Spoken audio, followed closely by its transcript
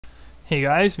Hey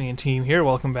guys, me and team here.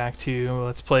 Welcome back to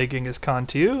Let's Play Genghis Khan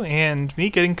 2, and me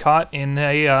getting caught in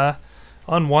a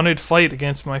unwanted fight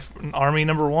against my army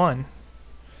number 1.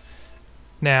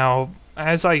 Now,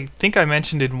 as I think I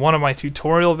mentioned in one of my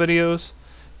tutorial videos,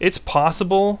 it's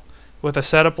possible with a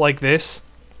setup like this,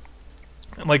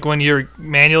 like when you're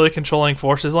manually controlling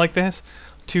forces like this,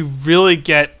 to really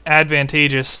get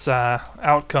advantageous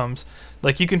outcomes.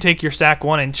 Like you can take your stack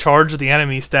 1 and charge the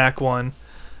enemy stack 1.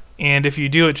 And if you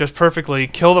do it just perfectly,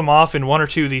 kill them off in 1 or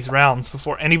 2 of these rounds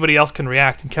before anybody else can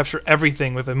react and capture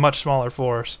everything with a much smaller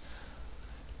force.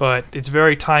 But it's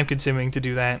very time consuming to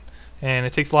do that, and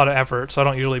it takes a lot of effort, so I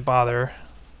don't usually bother.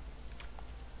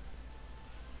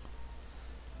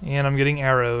 And I'm getting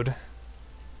arrowed.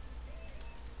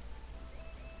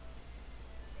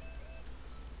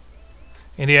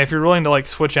 And yeah, if you're willing to like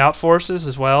switch out forces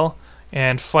as well,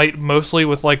 and fight mostly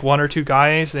with like 1 or 2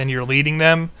 guys, and you're leading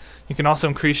them, you can also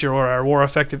increase your war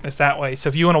effectiveness that way. So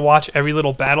if you want to watch every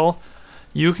little battle,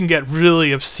 you can get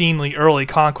really obscenely early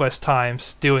conquest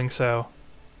times doing so.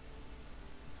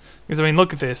 Because I mean,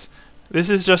 look at this. This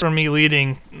is just from me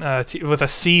leading with a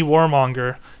C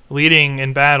warmonger, leading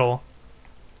in battle.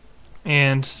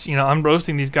 And, you know, I'm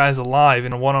roasting these guys alive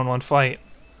in a one-on-one fight.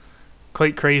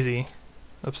 Quite crazy.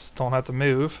 Oops, don't have to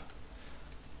move.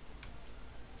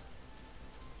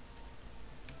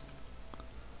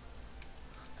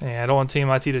 Yeah, I don't want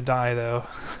TMFTP to die, though.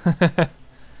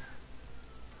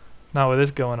 Not with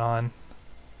this going on.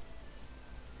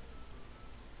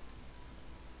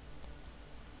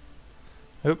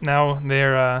 Oop, now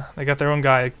they got their own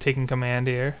guy taking command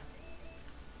here.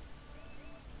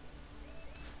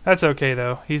 That's okay,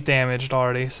 though. He's damaged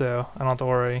already, so I don't have to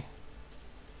worry.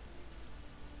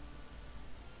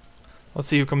 Let's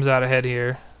see who comes out ahead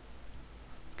here.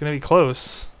 It's gonna be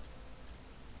close.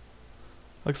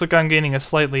 Looks like I'm gaining a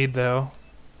slight lead, though.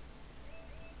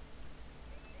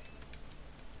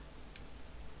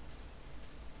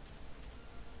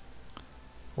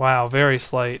 Wow, very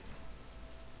slight.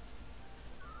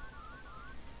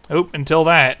 Oop, until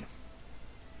that.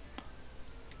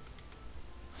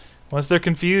 Once they're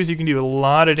confused, you can do a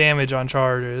lot of damage on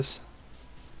charges.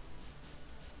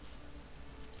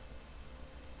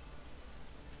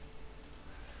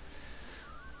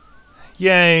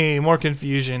 Yay, more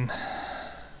confusion.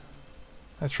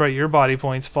 That's right, your body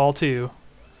points fall too.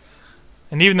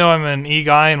 And even though I'm an E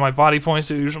guy and my body points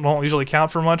don't usually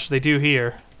count for much, they do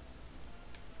here.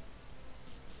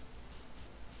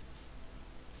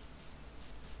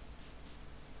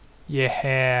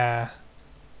 Yeah.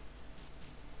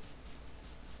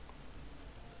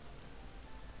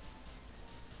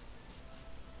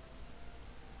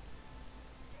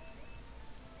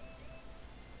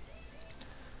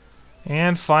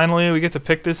 And finally, we get to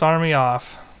pick this army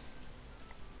off.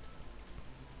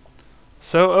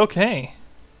 So, okay.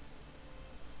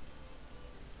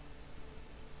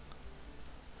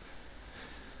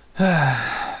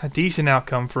 A decent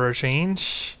outcome for a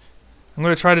change. I'm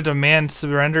going to try to demand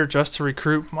surrender just to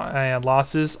recoup my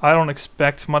losses. I don't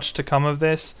expect much to come of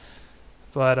this,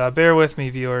 but bear with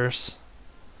me, viewers.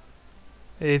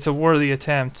 It's a worthy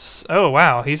attempt. Oh,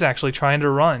 wow, he's actually trying to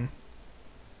run.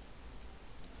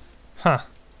 Huh.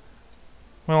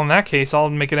 Well, in that case,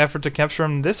 I'll make an effort to capture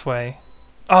him this way.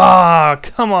 Ah,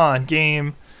 come on,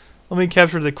 game. Let me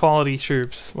capture the quality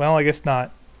troops. Well, I guess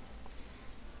not.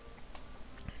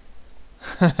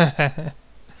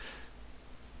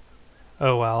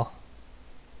 Oh well.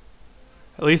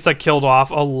 At least I killed off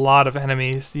a lot of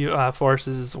enemies'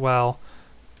 forces as well.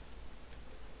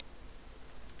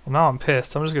 Well, now I'm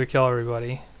pissed. I'm just gonna kill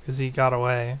everybody because he got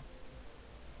away.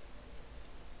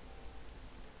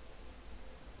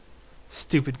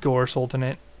 Stupid Gore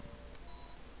Sultanate.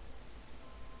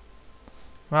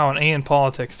 Wow, an A in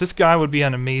politics. This guy would be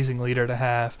an amazing leader to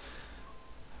have.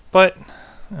 But,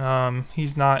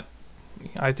 he's not.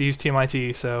 I have to use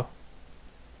TMFTP, so.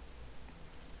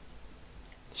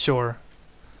 Sure.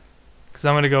 Because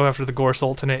I'm going to go after the Gore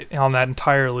Sultanate on that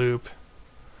entire loop.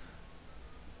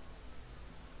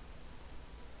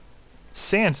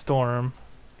 Sandstorm.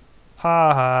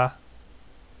 Ha ha.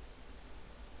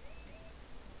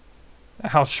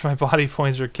 Ouch, my body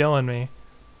points are killing me.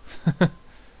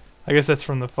 I guess that's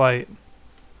from the fight.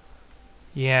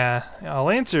 Yeah,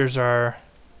 Lancers are...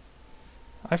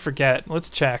 I forget. Let's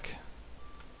check.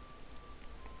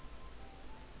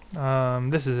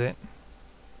 This is it.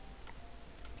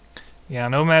 Yeah,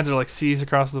 Nomads are like C's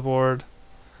across the board.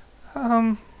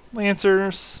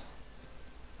 Lancers...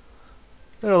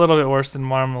 They're a little bit worse than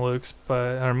Mamelukes,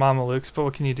 but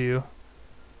what can you do?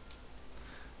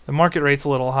 The market rate's a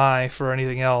little high for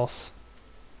anything else.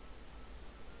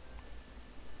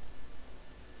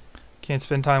 Can't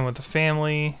spend time with the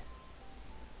family.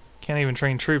 Can't even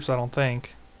train troops, I don't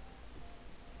think.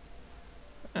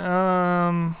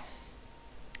 Yeah,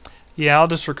 I'll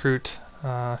just recruit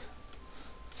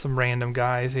some random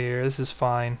guys here. This is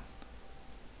fine.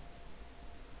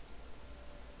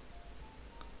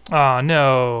 Aw,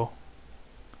 no.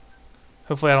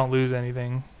 Hopefully I don't lose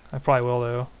anything. I probably will,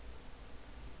 though.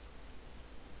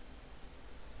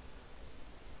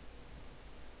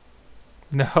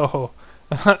 No.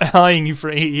 I'm not allying you for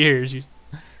 8 years. You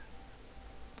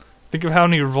think of how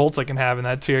many revolts I can have in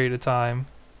that period of time.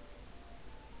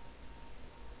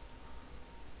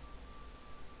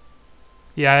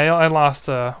 Yeah, I lost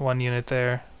 1 unit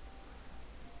there.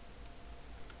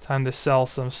 Time to sell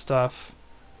some stuff.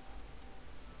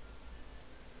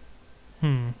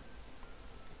 Who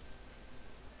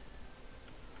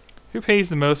pays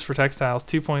the most for textiles?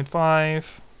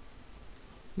 2.5.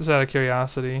 Just out of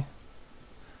curiosity.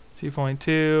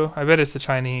 2.2. I bet it's the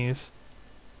Chinese.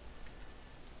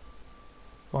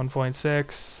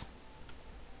 1.6.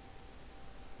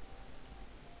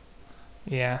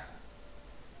 Yeah.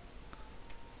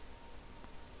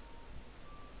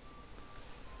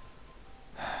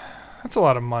 That's a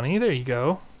lot of money. There you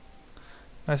go.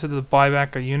 I said to buy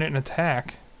back a unit and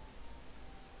attack.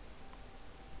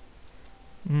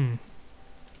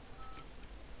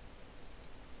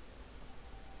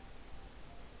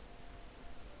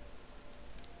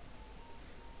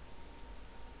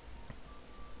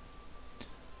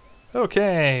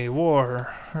 Okay,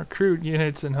 war. Recruit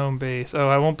units in home base. Oh,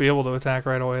 I won't be able to attack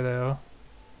right away, though.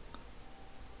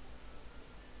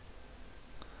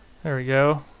 There we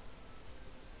go.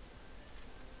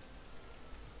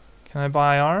 Can I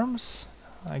buy arms?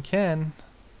 I can.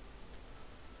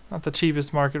 Not the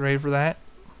cheapest market rate for that.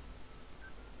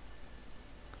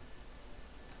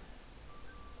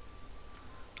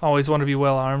 Always want to be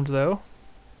well armed, though.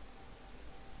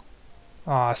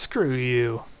 Aw, screw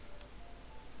you.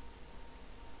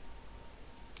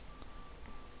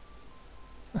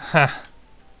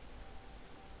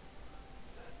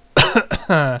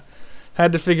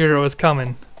 Had to figure it was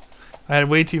coming. I had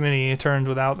way too many turns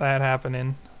without that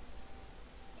happening.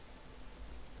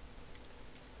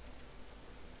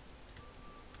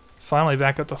 Finally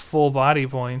back up to full body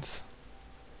points.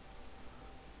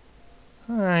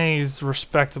 Nice,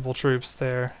 respectable troops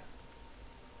there.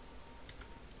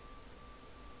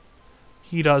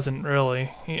 He doesn't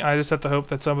really. I just have to hope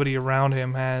that somebody around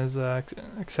him has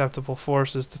acceptable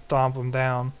forces to stomp him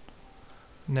down.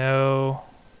 No.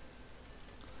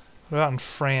 What about in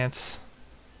France?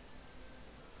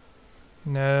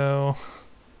 No.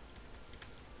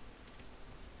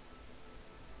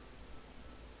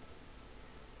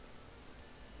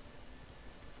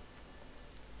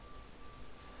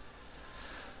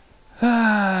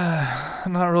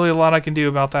 Not really a lot I can do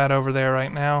about that over there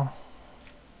right now.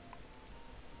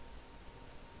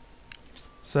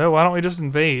 So why don't we just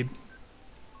invade?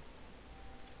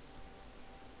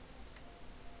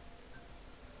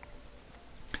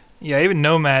 Yeah, even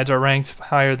nomads are ranked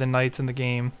higher than knights in the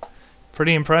game.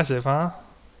 Pretty impressive, huh?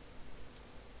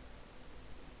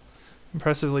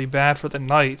 Impressively bad for the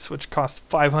knights, which cost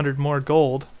 500 more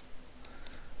gold.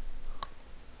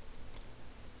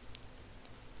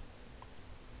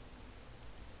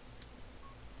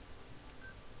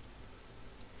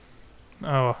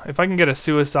 Oh, if I can get a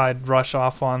suicide rush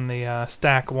off on the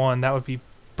stack 1, that would be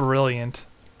brilliant.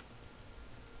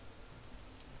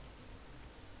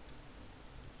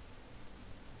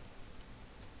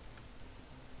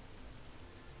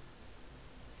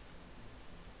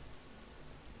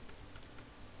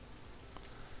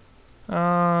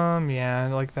 Yeah,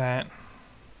 like that.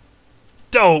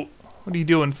 Don't! What are you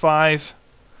doing, 5?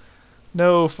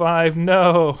 No, 5,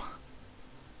 no!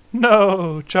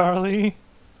 No, Charlie!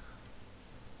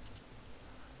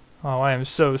 Oh, I am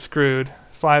so screwed.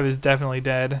 5 is definitely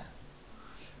dead.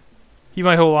 He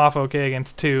might hold off okay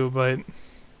against 2, but...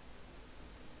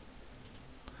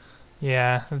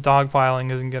 yeah, the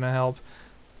dogpiling isn't gonna help.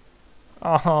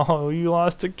 Oh, you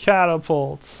lost to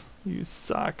catapults. You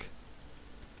suck.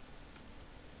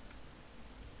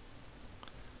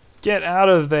 Get out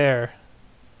of there.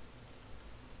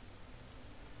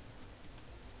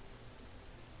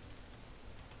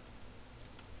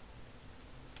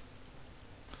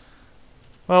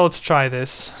 Well, let's try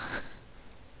this.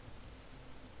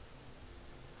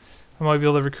 I might be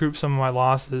able to recoup some of my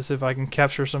losses if I can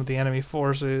capture some of the enemy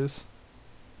forces.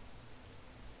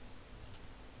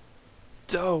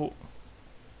 Dope.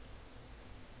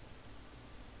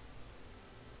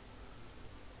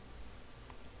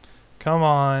 Come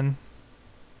on.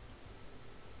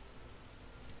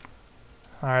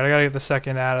 Alright, I gotta get the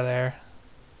second out of there.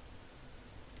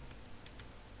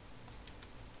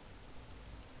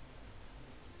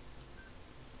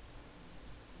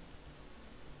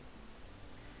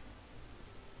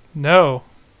 No.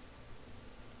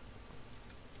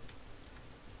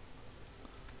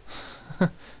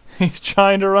 He's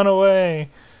trying to run away.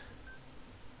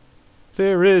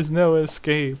 There is no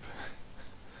escape.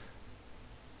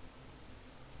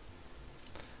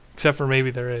 Except for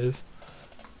maybe there is.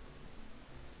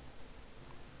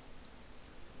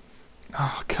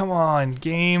 Oh, come on,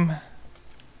 game.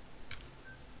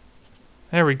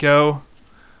 There we go.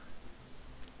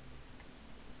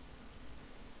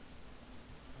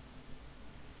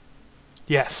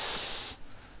 Yes.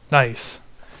 Nice.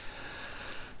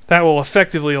 That will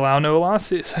effectively allow no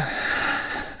losses.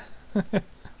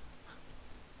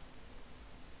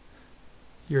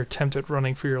 Your attempt at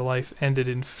running for your life ended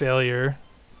in failure.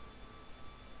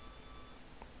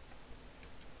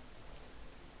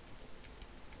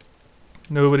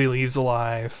 Nobody leaves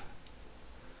alive.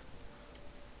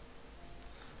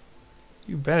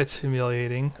 You bet it's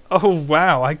humiliating. Oh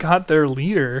wow, I got their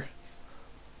leader.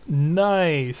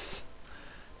 Nice.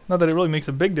 Not that it really makes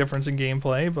a big difference in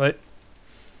gameplay, but...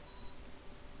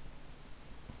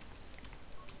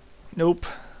 Nope.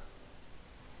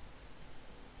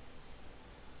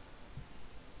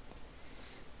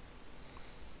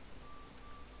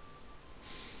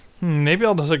 Maybe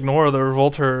I'll just ignore the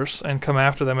revolters and come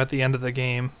after them at the end of the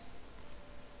game.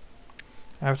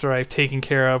 After I've taken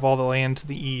care of all the land to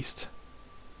the east.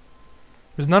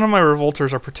 Because none of my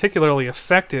revolters are particularly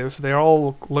effective. They're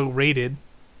all low rated.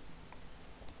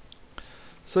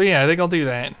 So yeah, I think I'll do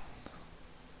that.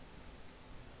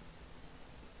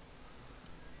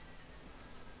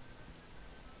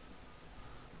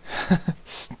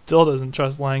 Still doesn't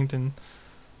trust Langton.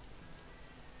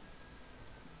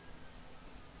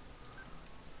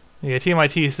 Yeah,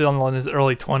 TMIT is still in his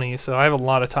early 20s, so I have a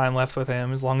lot of time left with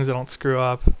him, as long as I don't screw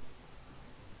up.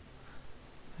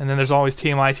 And then there's always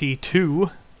TMIT 2.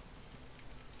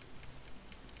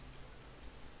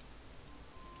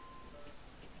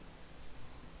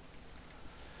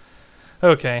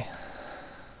 Okay.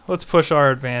 Let's push our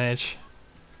advantage.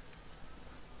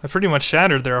 I pretty much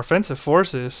shattered their offensive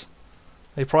forces.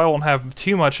 They probably won't have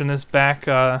too much in this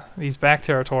these back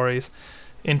territories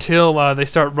until they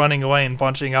start running away and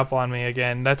bunching up on me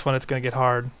again. That's when it's going to get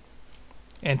hard.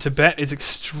 And Tibet is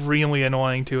extremely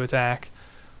annoying to attack.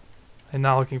 I'm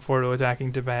not looking forward to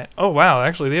attacking Tibet. Oh wow,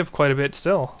 actually they have quite a bit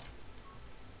still.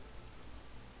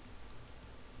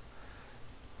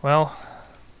 Well,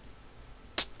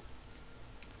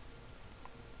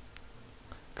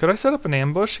 could I set up an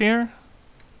ambush here?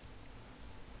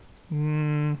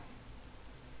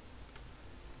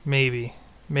 Maybe.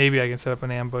 Maybe I can set up an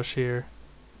ambush here.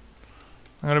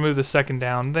 I'm going to move the second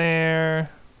down there.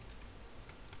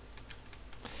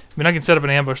 I mean, I can set up an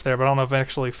ambush there, but I don't know if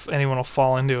actually anyone will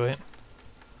fall into it.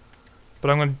 But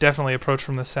I'm going to definitely approach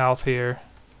from the south here.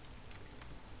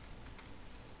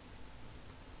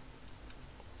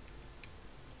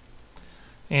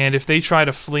 And if they try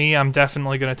to flee, I'm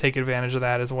definitely going to take advantage of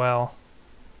that as well.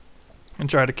 And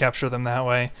try to capture them that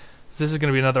way. This is going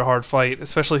to be another hard fight,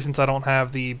 especially since I don't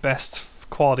have the best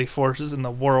quality forces in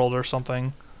the world or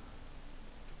something.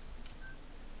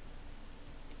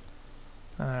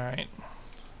 Alright.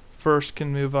 First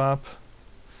can move up.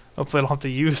 Hopefully I don't have to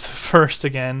use the first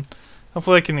again.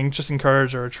 Hopefully I can just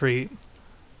encourage a retreat.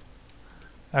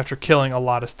 After killing a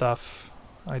lot of stuff,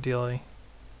 ideally.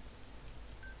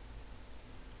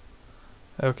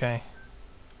 Okay.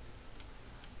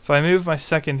 If I move my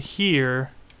second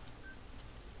here...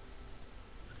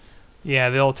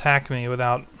 Yeah, they'll attack me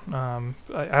without... I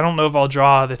don't know if I'll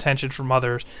draw the attention from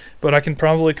others, but I can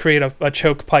probably create a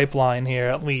choke pipeline here,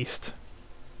 at least.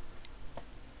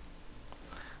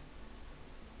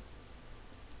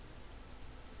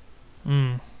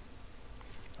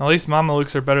 At least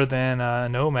Mamelukes are better than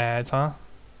nomads, huh?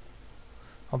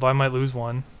 Although I might lose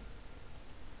one.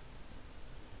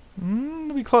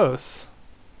 It'll be close.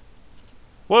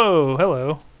 Whoa,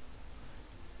 hello.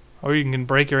 Or you can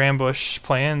break your ambush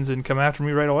plans and come after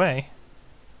me right away.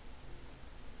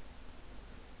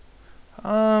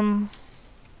 I'm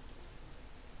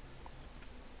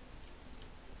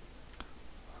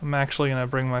actually going to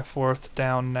bring my fourth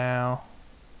down now.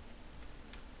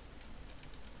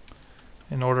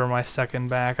 And order my second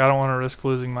back. I don't want to risk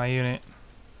losing my unit.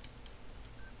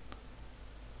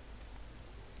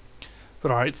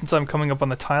 But alright, since I'm coming up on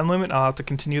the time limit, I'll have to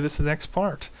continue this in the next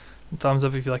part. And thumbs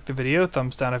up if you like the video,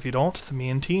 thumbs down if you don't. The me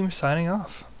and team signing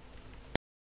off.